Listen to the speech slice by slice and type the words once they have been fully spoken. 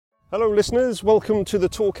Hello listeners, welcome to the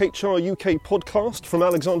Talk HR UK podcast from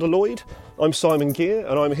Alexander Lloyd. I'm Simon Gear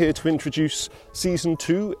and I'm here to introduce Season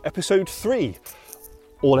 2, Episode 3.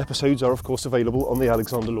 All episodes are of course available on the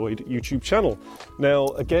Alexander Lloyd YouTube channel. Now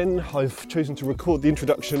again, I've chosen to record the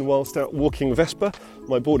introduction whilst out walking Vespa,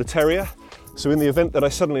 my border terrier. So in the event that I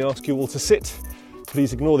suddenly ask you all to sit,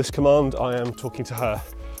 please ignore this command. I am talking to her.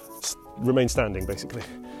 Remain standing basically.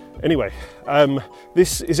 Anyway,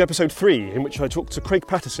 this is episode 3 in which I talk to Craig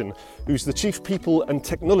Patterson, who's the Chief People and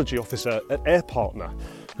Technology Officer at AirPartner,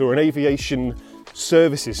 who are an aviation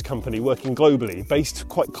services company working globally, based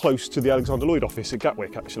quite close to the Alexander Lloyd office at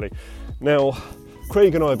Gatwick actually. Now,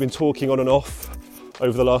 Craig and I have been talking on and off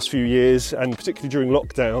over the last few years, and particularly during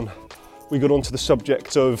lockdown, we got onto the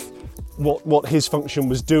subject of what his function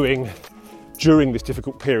was doing during this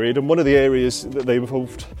difficult period, and one of the areas that they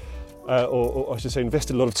involved or I should say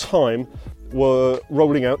invested a lot of time, were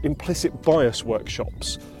rolling out implicit bias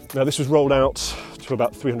workshops. Now this was rolled out to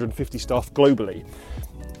about 350 staff globally.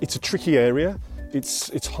 It's a tricky area,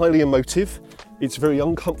 it's highly emotive, it's very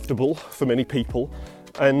uncomfortable for many people,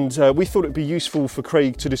 and we thought it'd be useful for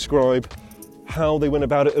Craig to describe how they went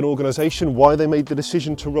about it in organisation, why they made the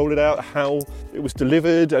decision to roll it out, how it was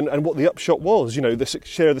delivered, and what the upshot was, you know,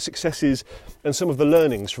 share the successes and some of the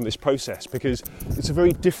learnings from this process, because it's a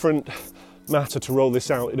very different matter to roll this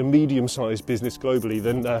out in a medium-sized business globally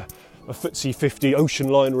than a FTSE 50 ocean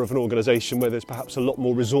liner of an organisation where there's perhaps a lot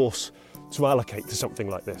more resource to allocate to something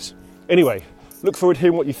like this. Anyway, look forward to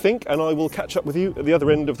hearing what you think, and I will catch up with you at the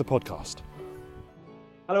other end of the podcast.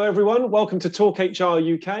 Hello everyone, welcome to Talk HR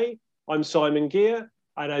UK. I'm Simon Gear,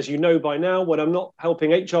 and as you know by now, when I'm not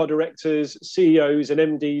helping HR directors, CEOs and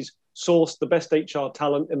MDs source the best HR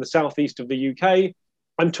talent in the southeast of the UK,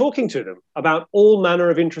 I'm talking to them about all manner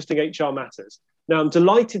of interesting HR matters. Now, I'm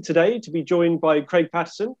delighted today to be joined by Craig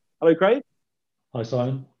Patterson. Hello, Craig. Hi,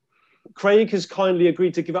 Simon. Craig has kindly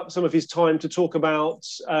agreed to give up some of his time to talk about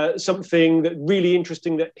something that really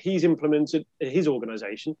interesting that he's implemented in his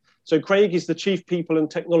organisation. So Craig is the Chief People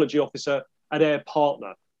and Technology Officer at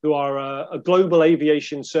AirPartner, who are a global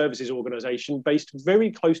aviation services organisation based very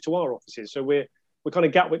close to our offices. So we're kind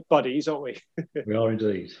of Gatwick buddies, aren't we? We are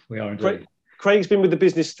indeed. Craig's been with the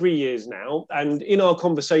business 3 years now, and in our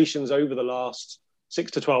conversations over the last 6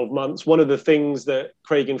 to 12 months, one of the things that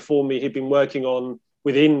Craig informed me he'd been working on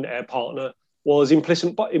within AirPartner was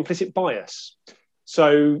implicit bias.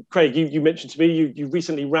 So Craig, you mentioned to me you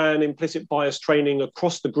recently ran implicit bias training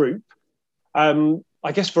across the group.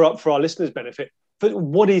 I guess for our listeners' benefit, but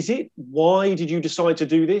what is it? Why did you decide to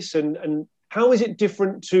do this? And how is it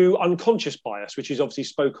different to unconscious bias, which is obviously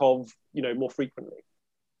spoke of, you know, more frequently?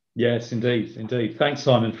 Yes, indeed. Thanks,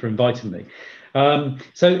 Simon, for inviting me.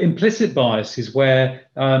 So implicit bias is where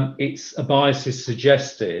a bias is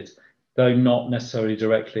suggested, though not necessarily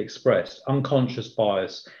directly expressed. Unconscious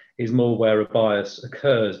bias is more where a bias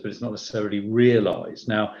occurs, but it's not necessarily realised.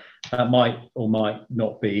 Now, that might or might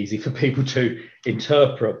not be easy for people to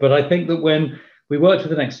interpret, but I think that when we worked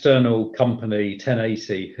with an external company,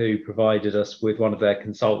 1080, who provided us with one of their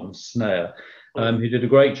consultants, Snare, who did a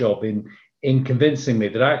great job in convincing me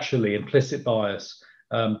that actually implicit bias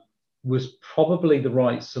was probably the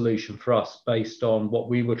right solution for us based on what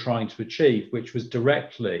we were trying to achieve, which was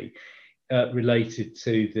directly related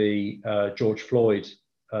to the George Floyd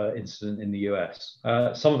incident in the US.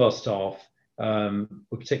 Some of our staff were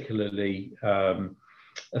particularly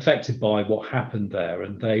affected by what happened there,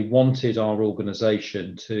 and they wanted our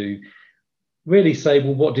organisation to really say,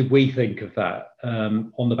 well, what did we think of that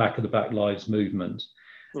on the back of the Black Lives Movement?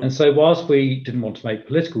 And so whilst we didn't want to make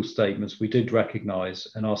political statements, we did recognise,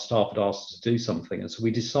 and our staff had asked us to do something, and so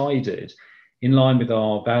we decided, in line with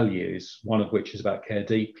our values, one of which is about care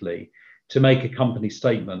deeply, to make a company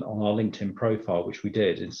statement on our LinkedIn profile, which we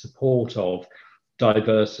did, in support of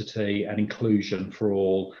diversity and inclusion for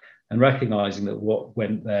all, and recognising that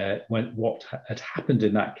what had happened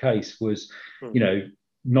in that case was, you know,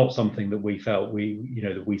 not something that we felt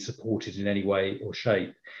that we supported in any way or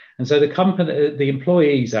shape. And so the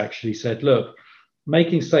employees actually said, look,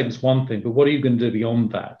 making statements one thing, but what are you going to do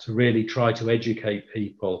beyond that to really try to educate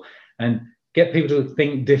people and get people to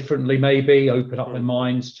think differently, maybe open up their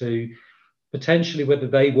minds to potentially whether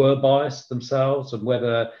they were biased themselves and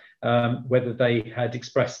whether they had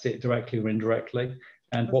expressed it directly or indirectly.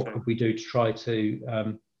 And what could we do to try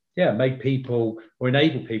to make people or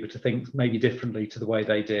enable people to think maybe differently to the way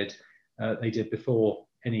they did before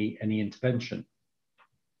any intervention.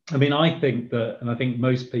 I mean, I think that, and I think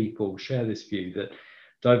most people share this view, that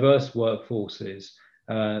diverse workforces,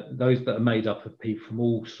 those that are made up of people from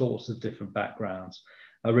all sorts of different backgrounds,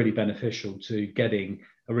 are really beneficial to getting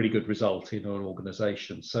a really good result in an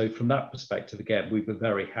organisation. So from that perspective, again, we were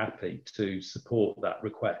very happy to support that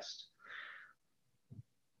request.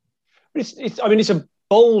 I mean, it's a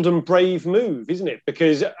bold and brave move, isn't it?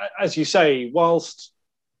 Because, as you say, whilst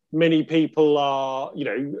many people are,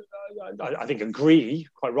 I think agree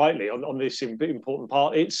quite rightly on this important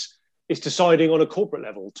part, it's deciding on a corporate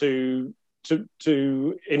level to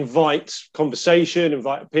invite conversation,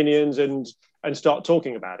 invite opinions, and start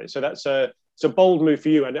talking about it. So it's a bold move for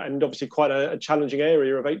you, and obviously quite a challenging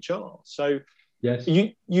area of HR. So yes,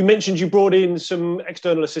 you mentioned you brought in some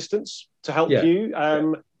external assistants to help you.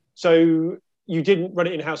 So you didn't run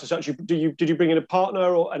it in-house as such. Did you bring in a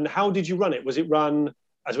partner, and how did you run it? Was it run,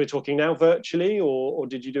 as we're talking now, virtually, or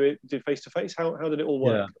did you do it face-to-face? How did it all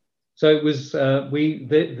work? Yeah. So it was,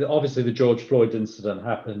 obviously the George Floyd incident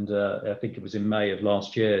happened, I think it was in May of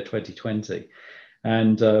last year, 2020.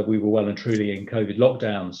 And we were well and truly in COVID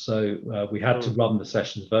lockdown. So we had to run the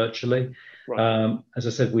sessions virtually. Right. As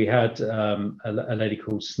I said, we had a lady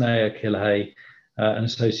called Sneha Kilhay, an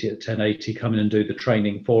associate at 1080, come in and do the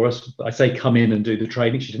training for us. I say come in and do the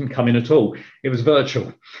training. She didn't come in at all. It was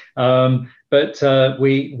virtual. But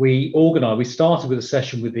we organised, we started with a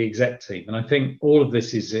session with the exec team. And I think all of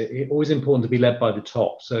this is always important to be led by the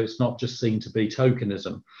top. So it's not just seen to be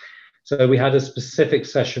tokenism. So we had a specific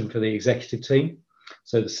session for the executive team.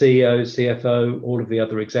 So the CEO, CFO, all of the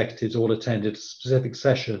other executives all attended a specific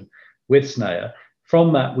session with Sneha.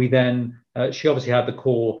 From that, we then, she obviously had the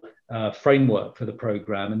core framework for the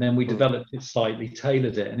program, and then we developed it slightly,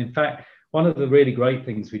 tailored it. And in fact, one of the really great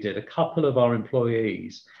things we did, a couple of our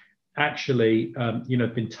employees actually,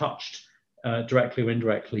 been touched directly or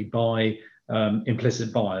indirectly by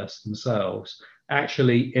implicit bias themselves,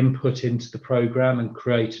 actually input into the program and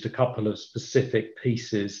created a couple of specific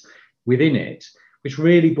pieces within it, which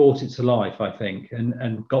really brought it to life, I think,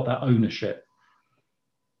 and got that ownership.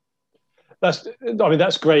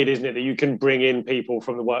 That's great, isn't it? That you can bring in people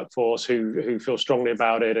from the workforce who feel strongly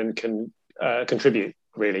about it and can contribute,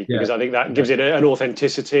 really, because I think that gives it an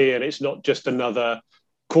authenticity, and it's not just another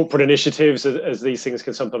corporate initiatives as these things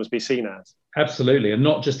can sometimes be seen as. Absolutely, and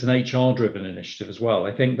not just an HR-driven initiative as well.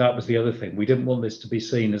 I think that was the other thing. We didn't want this to be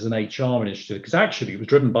seen as an HR initiative, because actually it was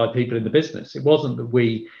driven by people in the business. It wasn't that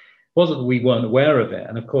we weren't aware of it.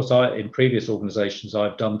 And of course, in previous organizations,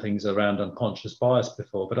 I've done things around unconscious bias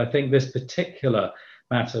before. But I think this particular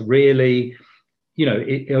matter really,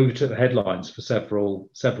 it overtook the headlines for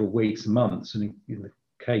several weeks and months. And the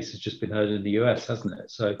case has just been heard in the US, hasn't it?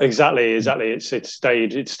 So exactly. It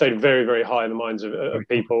stayed very, very high in the minds of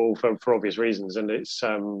people for obvious reasons. And it's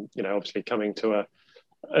obviously coming to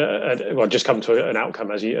just come to an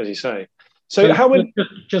outcome, as you say. So how would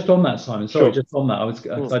just on that, Simon? Sorry, sure. Just on that,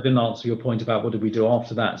 I didn't answer your point about what did we do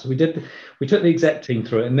after that. So we took the exec team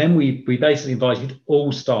through it, and then we basically invited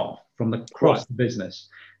all staff from across the business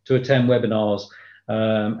to attend webinars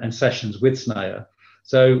and sessions with Sneha.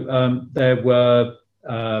 So there were,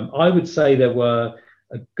 I would say, there were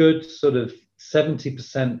a good sort of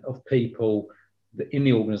 70% of people in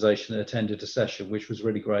the organisation that attended a session, which was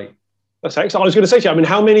really great. That's excellent. I was going to say to you, I mean,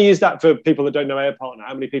 how many is that for people that don't know Air Partner?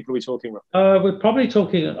 How many people are we talking about? We're probably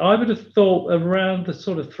talking, I would have thought, around the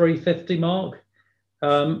sort of 350 mark.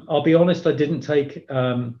 I'll be honest, I didn't take,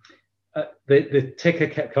 the ticker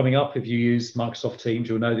kept coming up. If you use Microsoft Teams,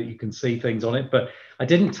 you'll know that you can see things on it, but I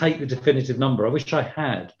didn't take the definitive number. I wish I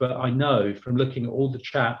had, but I know from looking at all the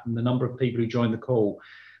chat and the number of people who joined the call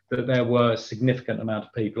that there were a significant amount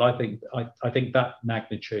of people. I think that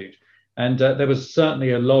magnitude. And there was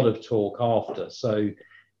certainly a lot of talk after. So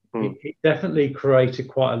it definitely created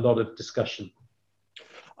quite a lot of discussion.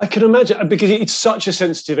 I can imagine, because it's such a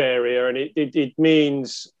sensitive area, and it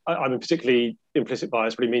means, I mean, particularly implicit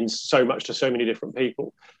bias, but it means so much to so many different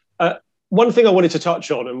people. One thing I wanted to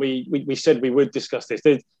touch on, and we said we would discuss this,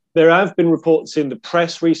 there have been reports in the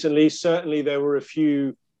press recently. Certainly there were a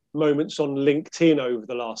few moments on LinkedIn over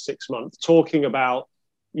the last 6 months talking about,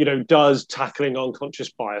 does tackling unconscious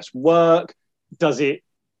bias work? Does it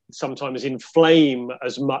sometimes inflame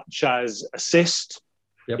as much as assist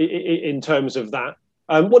in terms of that?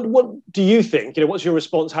 What do you think? What's your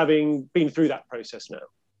response having been through that process now?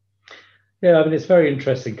 Yeah, I mean, it's very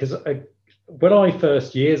interesting because when I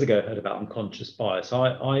first years ago heard about unconscious bias,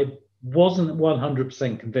 I wasn't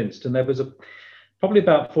 100% convinced. And there was probably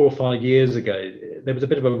about 4 or 5 years ago, there was a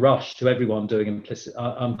bit of a rush to everyone doing implicit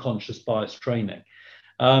unconscious bias training.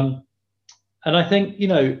 And I think,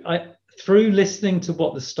 through listening to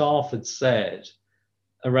what the staff had said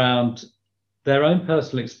around their own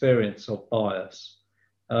personal experience of bias,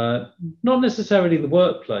 not necessarily in the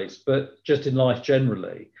workplace, but just in life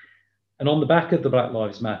generally, and on the back of the Black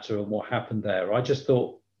Lives Matter and what happened there, I just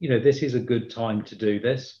thought this is a good time to do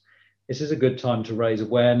this. This is a good time to raise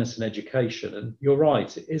awareness and education. And you're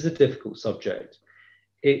right, it is a difficult subject.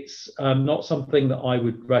 It's not something that I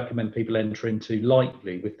would recommend people enter into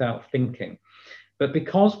lightly without thinking. But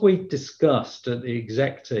because we discussed at the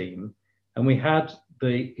exec team, and we had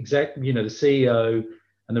the exec, the CEO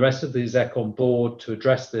and the rest of the exec on board to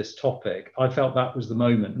address this topic, I felt that was the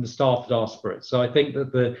moment, and the staff had asked for it. So I think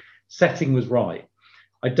that the setting was right.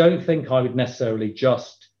 I don't think I would necessarily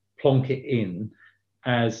just plonk it in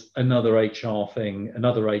as another HR thing,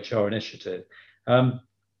 another HR initiative.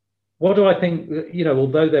 What do I think?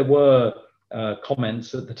 Although there were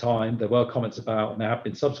comments at the time, there were comments about, and there have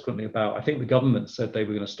been subsequently about, I think the government said they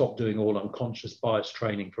were going to stop doing all unconscious bias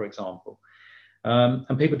training, for example.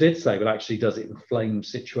 And people did say, well, actually, does it inflame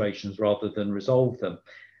situations rather than resolve them?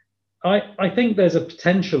 I think there's a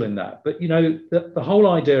potential in that. But, the whole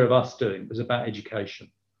idea of us doing was about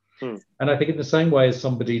education. And I think in the same way as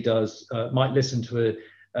somebody might listen to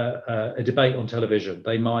a debate on television,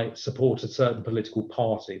 they might support a certain political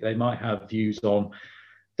party, they might have views on,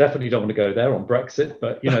 definitely don't want to go there, on Brexit,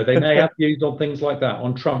 but they may have views on things like that,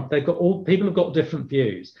 on Trump. People have got different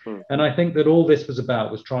views. And I think that all this was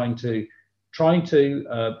about was trying to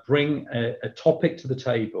bring a topic to the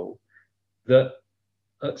table that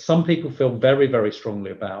some people feel very, very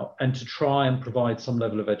strongly about, and to try and provide some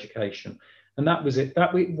level of education. And that was it.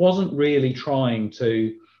 That it wasn't really trying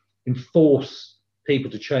to enforce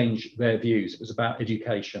people to change their views. It was about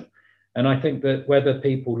education. And I think that whether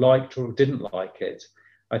people liked or didn't like it,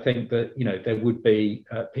 I think that, there would be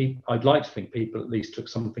people, I'd like to think people at least took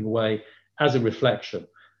something away as a reflection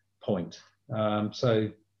point.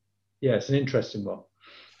 So, yeah, it's an interesting one.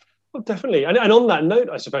 Well, definitely. And on that note,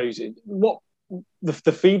 I suppose, what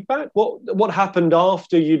the feedback, what happened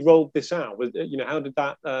after you'd rolled this out? How did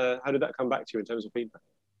that come back to you in terms of feedback?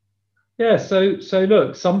 Yeah, so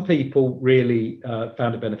look, some people really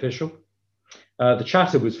found it beneficial. The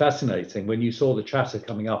chatter was fascinating when you saw the chatter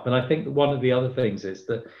coming up. And I think that one of the other things is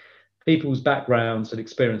that people's backgrounds and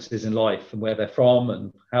experiences in life and where they're from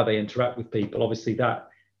and how they interact with people, obviously that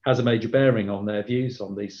has a major bearing on their views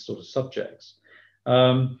on these sort of subjects.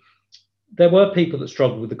 There were people that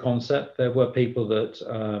struggled with the concept. There were people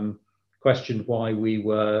that questioned why we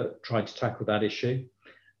were trying to tackle that issue.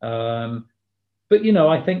 But,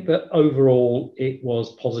 I think that overall it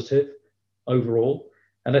was positive overall.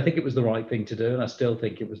 And I think it was the right thing to do. And I still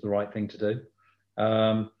think it was the right thing to do.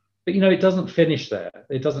 But, it doesn't finish there.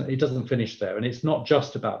 It doesn't finish there. And it's not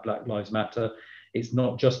just about Black Lives Matter. It's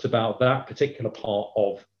not just about that particular part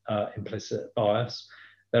of implicit bias.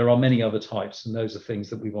 There are many other types, and those are things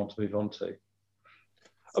that we want to move on to.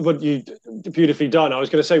 But you beautifully done. I was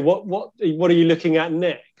going to say, what are you looking at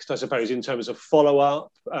next? I suppose in terms of follow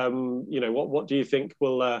up. What do you think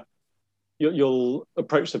you'll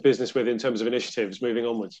approach the business with in terms of initiatives moving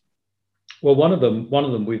onwards? Well, one of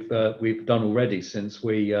them we've done already since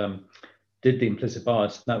we did the implicit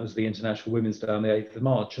bias. And that was the International Women's Day on the 8th of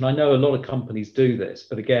March. And I know a lot of companies do this,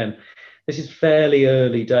 but again, this is fairly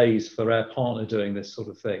early days for our partner doing this sort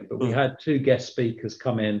of thing. But we had 2 guest speakers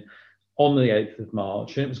come in on the 8th of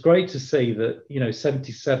March. And it was great to see that,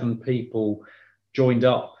 77 people joined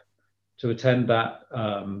up to attend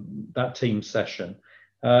that team session.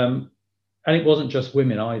 And it wasn't just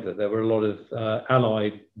women either. There were a lot of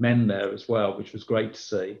allied men there as well, which was great to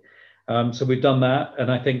see. So we've done that.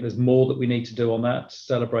 And I think there's more that we need to do on that to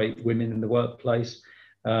celebrate women in the workplace.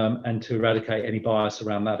 And to eradicate any bias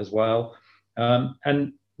around that as well.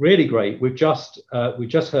 And really great, we just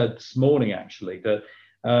heard this morning actually that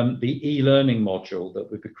the e-learning module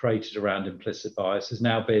that we've created around implicit bias has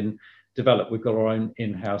now been developed. We've got our own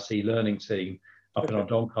in-house e-learning team up in our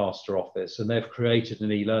Doncaster office, and they've created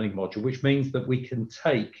an e-learning module, which means that we can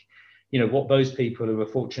take, what those people who are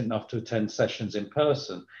fortunate enough to attend sessions in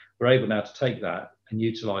person, we're able now to take that and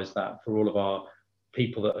utilize that for all of our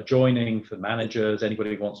people that are joining, for managers,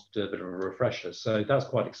 anybody who wants to do a bit of a refresher. So that's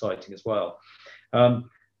quite exciting as well. But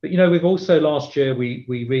we've also last year, we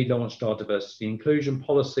relaunched our diversity and inclusion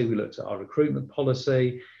policy. We looked at our recruitment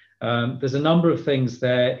policy. There's a number of things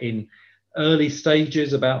there in early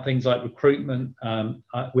stages about things like recruitment.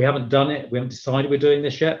 We haven't done it. We haven't decided we're doing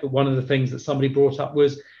this yet. But one of the things that somebody brought up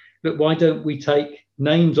was, look, why don't we take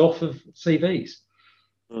names off of CVs?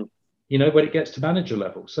 When it gets to manager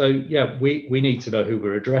level. So yeah, we need to know who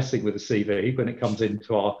we're addressing with a CV when it comes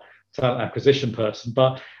into our talent acquisition person.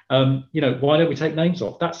 But why don't we take names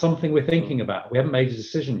off? That's something we're thinking about. We haven't made a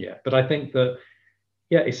decision yet, but I think that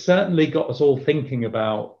it's certainly got us all thinking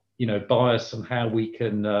about bias and how we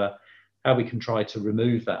can try to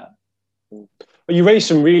remove that. Well, you raised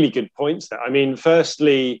some really good points there. I mean,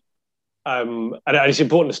 firstly, and it's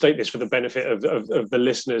important to state this for the benefit of the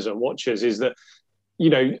listeners and watchers, is that,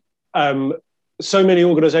 so many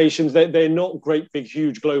organizations, they're not great, big,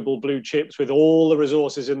 huge global blue chips with all the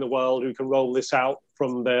resources in the world who can roll this out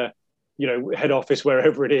from their, head office,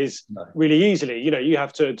 wherever it is, really easily. You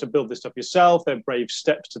have to build this stuff yourself. They're brave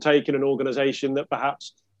steps to take in an organization that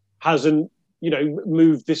perhaps hasn't,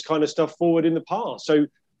 moved this kind of stuff forward in the past. So,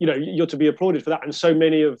 you're to be applauded for that. And so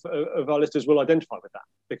many of our listeners will identify with that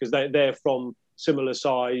because they're from similar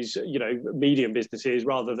size, medium businesses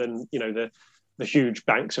rather than, the huge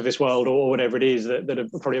banks of this world or whatever it is that have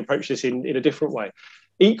probably approached this in a different way.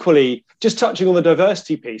 Equally, just touching on the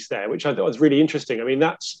diversity piece there, which I thought was really interesting. I mean,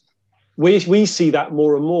 we see that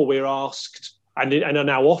more and more. We're asked and are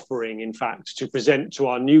now offering, in fact, to present to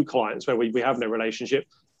our new clients where we have no relationship,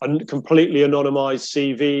 completely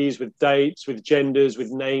anonymized CVs with dates, with genders,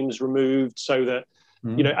 with names removed, so that,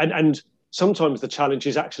 and sometimes the challenge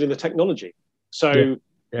is actually in the technology. So, yes.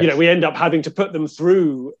 We end up having to put them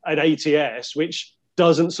through an ATS, which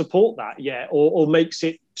doesn't support that yet, or makes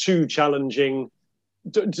it too challenging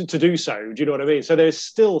to do so. Do you know what I mean? So there's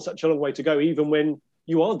still such a long way to go, even when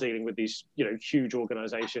you are dealing with these, huge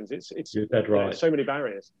organizations. It's You're dead right. So many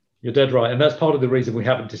barriers. You're dead right. And that's part of the reason we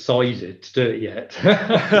haven't decided to do it yet.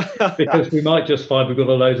 Because we might just find we've got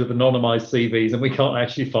a load of anonymized CVs and we can't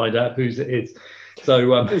actually find out whose it is.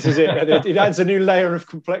 So this is it. It adds a new layer of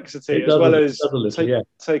complexity, as well as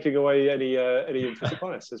taking away any implicit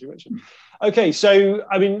bias, as you mentioned. Okay, so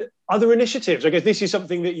I mean, other initiatives. I guess this is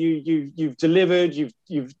something that you've delivered.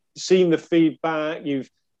 You've seen the feedback.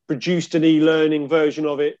 You've produced an e-learning version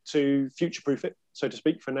of it to future-proof it, so to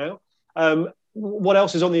speak, for now. What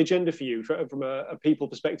else is on the agenda for you from a people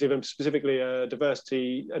perspective, and specifically a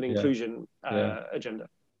diversity and inclusion agenda?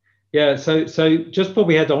 Yeah, so just before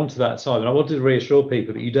we head on to that, Simon, I wanted to reassure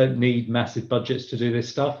people that you don't need massive budgets to do this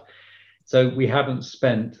stuff. So we haven't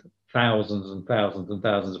spent thousands and thousands and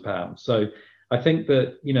thousands of pounds. So I think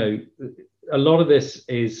that, a lot of this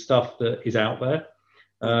is stuff that is out there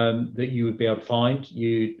that you would be able to find.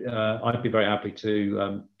 I'd be very happy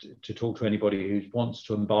to talk to anybody who wants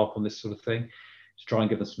to embark on this sort of thing, to try and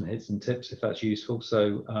give them some hints and tips if that's useful.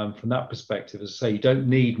 So from that perspective, as I say, you don't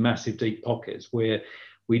need massive deep pockets.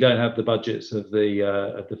 We don't have the budgets of the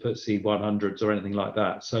FTSE 100s or anything like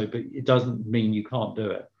that. So, but it doesn't mean you can't do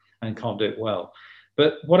it and can't do it well.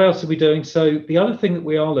 But what else are we doing? So the other thing that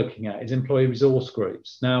we are looking at is employee resource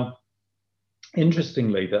groups. Now,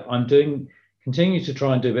 interestingly, that I'm continue to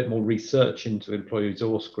try and do a bit more research into employee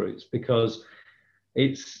resource groups, because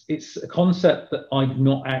it's a concept that I've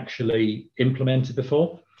not actually implemented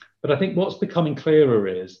before. But I think what's becoming clearer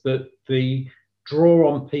is that the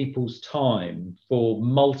draw on people's time for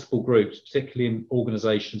multiple groups, particularly in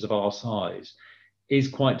organizations of our size, is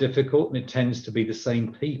quite difficult, and it tends to be the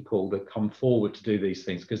same people that come forward to do these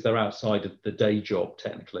things because they're outside of the day job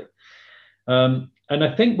technically. And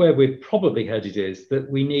I think where we're probably headed is that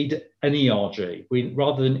we need an ERG.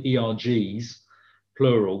 Rather than ERGs,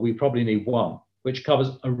 plural, we probably need one, which covers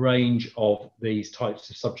a range of these types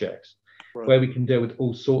of subjects, right, where we can deal with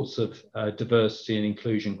all sorts of diversity and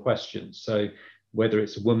inclusion questions. So whether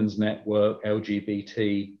it's a women's network,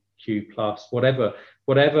 LGBTQ+,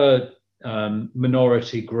 whatever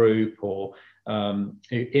minority group or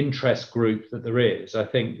interest group that there is, I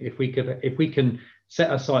think if we can set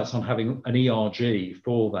our sights on having an ERG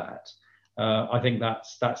for that, I think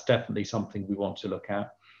that's definitely something we want to look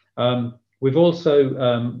at. We've also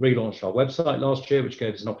relaunched our website last year, which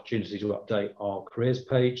gave us an opportunity to update our careers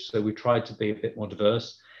page. So we tried to be a bit more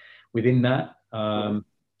diverse within that.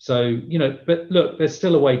 So, but look, there's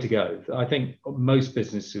still a way to go. I think most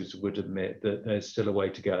businesses would admit that there's still a way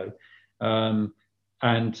to go. We're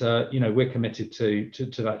committed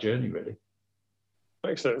to that journey, really.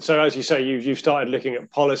 Excellent. So as you say, you've started looking at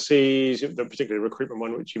policies, the particular recruitment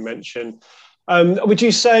one, which you mentioned. Would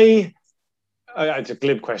you say, it's a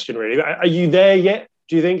glib question really, are you there yet,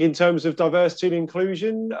 do you think, in terms of diversity and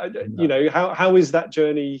inclusion? No. How is that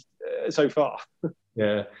journey so far?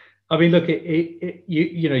 Yeah. I mean, look,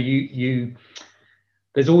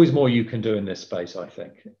 there's always more you can do in this space, I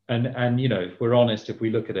think. And if we're honest, if we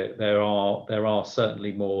look at it, there are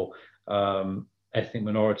certainly more ethnic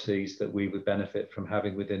minorities that we would benefit from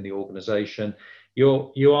having within the organisation.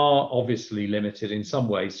 You are obviously limited in some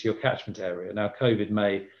ways to your catchment area. Now,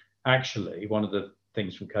 one of the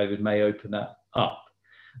things from COVID may open that up.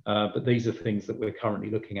 But these are things that we're currently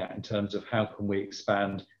looking at in terms of how can we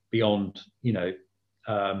expand beyond,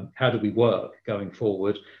 how do we work going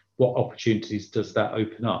forward? What opportunities does that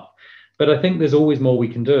open up? But I think there's always more we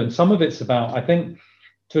can do. And some of it's about, I think,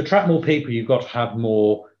 to attract more people, you've got to have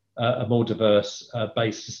more a more diverse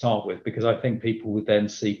base to start with, because I think people would then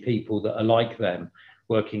see people that are like them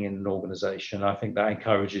working in an organisation. I think that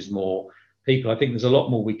encourages more people. I think there's a lot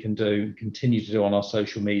more we can do, continue to do on our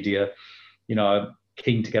social media. You know, I'm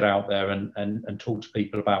keen to get out there and talk to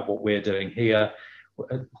people about what we're doing here,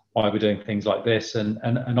 why we're doing things like this, and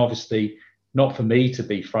obviously not for me to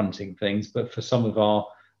be fronting things, but for some of our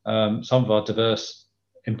diverse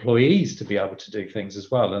employees to be able to do things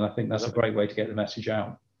as well. And I think that's a great way to get the message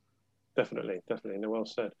out. Definitely. No, well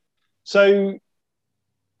said. So,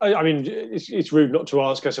 I mean, it's rude not to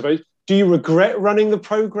ask, I suppose. Do you regret running the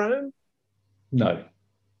programme? No,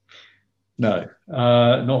 not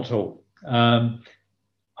at all.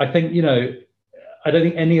 I think, you know, I don't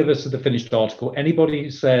think any of us are the finished article. Anybody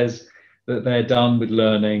who says that they're done with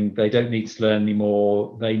learning, they don't need to learn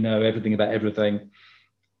anymore, they know everything about everything,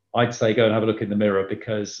 I'd say go and have a look in the mirror,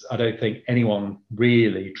 because I don't think anyone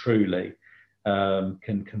really, truly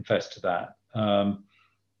can confess to that.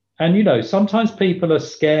 And, you know, sometimes people are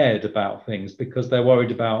scared about things because they're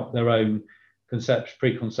worried about their own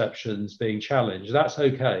preconceptions being challenged. That's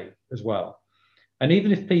okay as well. And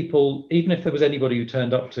even if there was anybody who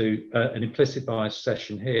turned up to an implicit bias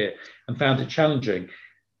session here and found it challenging,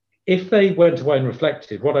 if they went away and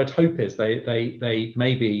reflected, what I'd hope is they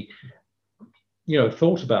maybe, you know,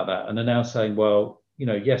 thought about that and are now saying, well, you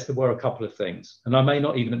know, yes, there were a couple of things, and I may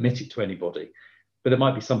not even admit it to anybody, but there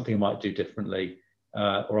might be something I might do differently,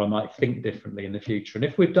 or I might think differently in the future. And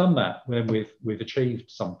if we've done that, then we've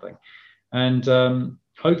achieved something. And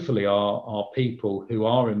hopefully our people who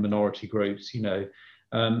are in minority groups, you know,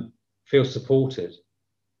 feel supported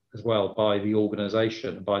as well by the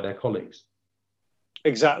organisation, by their colleagues.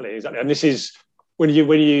 Exactly. And this is when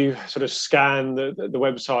you sort of scan the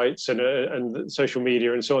websites and the social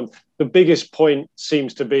media and so on, the biggest point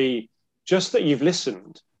seems to be just that you've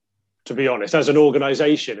listened, to be honest, as an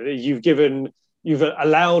organisation. You've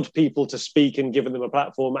allowed people to speak and given them a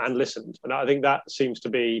platform and listened. And I think that seems to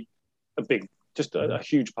be a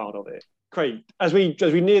huge part of it. Craig, as we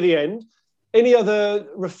near the end, any other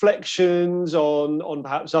reflections on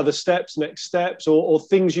perhaps other steps, next steps, or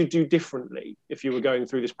things you'd do differently if you were going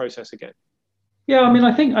through this process again? Yeah, I mean,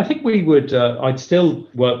 I think we would. I'd still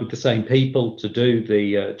work with the same people to do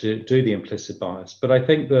the implicit bias, but I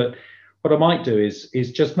think that what I might do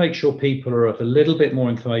is just make sure people are of a little bit more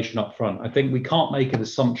information up front. I think we can't make an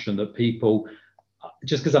assumption that people,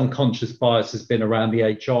 just because unconscious bias has been around the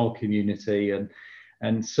HR community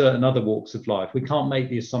and certain other walks of life, we can't make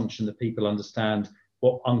the assumption that people understand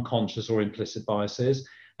what unconscious or implicit bias is.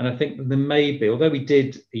 And I think that there may be, although we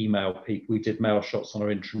did email people, we did mail shots on our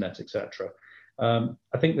intranet, etc.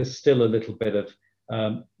 I think there's still a little bit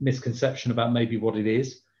of misconception about maybe what it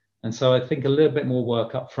is. And so I think a little bit more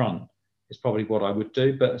work up front is probably what I would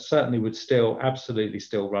do, but certainly would absolutely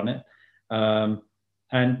still run it.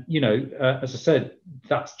 And, you know, as I said,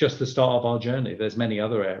 that's just the start of our journey. There's many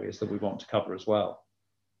other areas that we want to cover as well.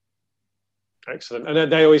 Excellent.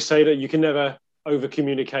 And they always say that you can never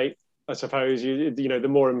over-communicate, I suppose. You know, the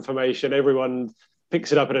more information, everyone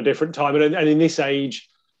picks it up at a different time. And in this age,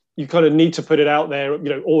 you kind of need to put it out there, you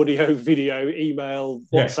know, audio, video, email,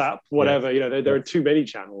 WhatsApp, whatever. You know, there are too many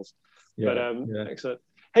channels. But excellent.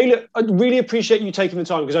 Hey, look, I really appreciate you taking the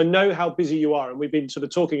time, because I know how busy you are, and we've been sort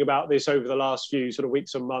of talking about this over the last few sort of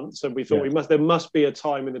weeks and months, and we thought there must be a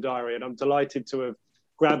time in the diary, and I'm delighted to have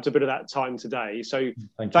grabbed a bit of that time today. So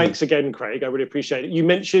thanks again, Craig. I really appreciate it. You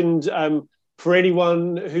mentioned for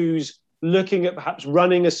anyone who's looking at perhaps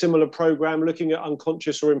running a similar program, looking at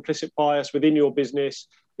unconscious or implicit bias within your business,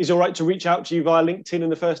 is it all right to reach out to you via LinkedIn in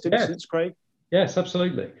the first instance, Craig? Yes,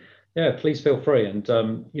 absolutely. Yeah, please feel free. And,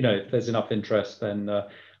 you know, if there's enough interest, then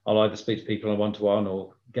I'll either speak to people on one-to-one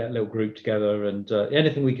or get a little group together, and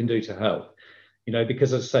anything we can do to help, you know,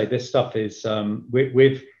 because as I say, this stuff is,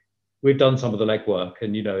 we've done some of the legwork,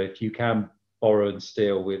 and, you know, if you can borrow and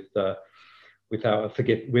steal without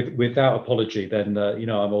apology, then, you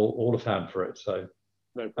know, I'm all a fan for it. So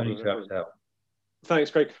no problem. I need to have help.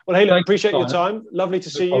 Thanks, Craig. Well, hey, look, appreciate your time. Lovely to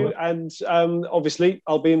see you. And obviously,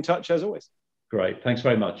 I'll be in touch as always. Great. Thanks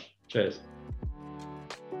very much. Cheers.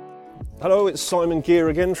 Hello, it's Simon Gear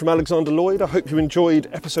again from Alexander Lloyd. I hope you enjoyed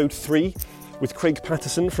episode 3 with Craig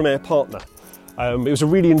Patterson from Air Partner. It was a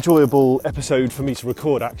really enjoyable episode for me to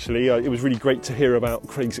record, actually. It was really great to hear about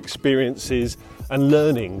Craig's experiences and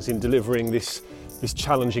learnings in delivering this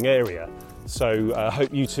challenging area. So I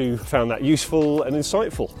hope you two found that useful and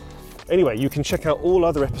insightful. Anyway, you can check out all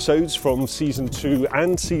other episodes from Season 2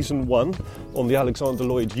 and Season 1 on the Alexander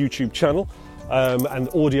Lloyd YouTube channel. And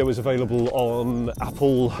audio is available on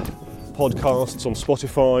Apple Podcasts, on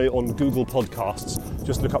Spotify, on Google Podcasts.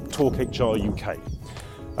 Just look up Talk HR UK.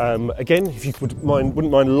 Again, if you wouldn't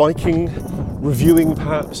mind liking, reviewing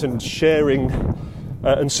perhaps, and sharing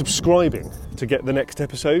and subscribing to get the next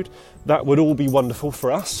episode, that would all be wonderful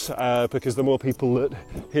for us, because the more people that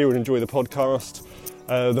hear and enjoy the podcast,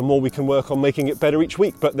 the more we can work on making it better each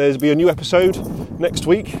week. But there'll be a new episode next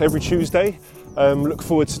week, every Tuesday. Look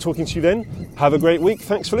forward to talking to you then. Have a great week.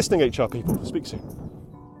 Thanks for listening, HR people. Speak soon.